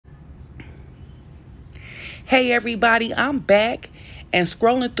Hey everybody, I'm back and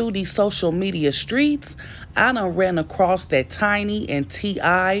scrolling through these social media streets. I done ran across that Tiny and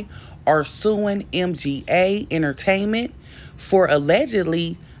T.I. are suing MGA Entertainment for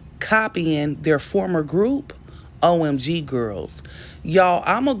allegedly copying their former group, OMG Girlz. Y'all,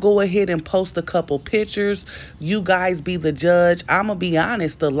 I'm going to go ahead and post a couple pictures. You guys be the judge. I'm going to be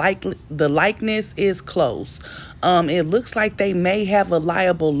honest, the likeness is close. It looks like they may have a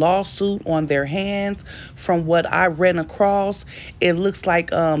liable lawsuit on their hands from what I ran across. It looks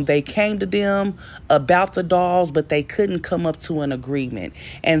like they came to them about the dolls, but they couldn't come up to an agreement.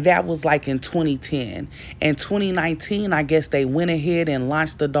 And that was like in 2010. In 2019, I guess they went ahead and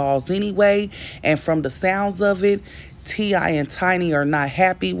launched the dolls anyway. And from the sounds of it, T.I. and Tiny are not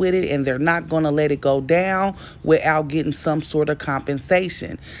happy with it, and they're not going to let it go down without getting some sort of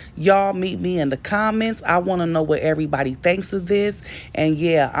compensation. Y'all meet me in the comments. I want to know what everybody thinks of this. And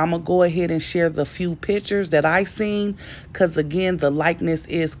yeah, I'm going to go ahead and share the few pictures that I seen because, again, the likeness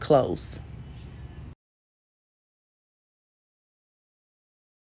is close.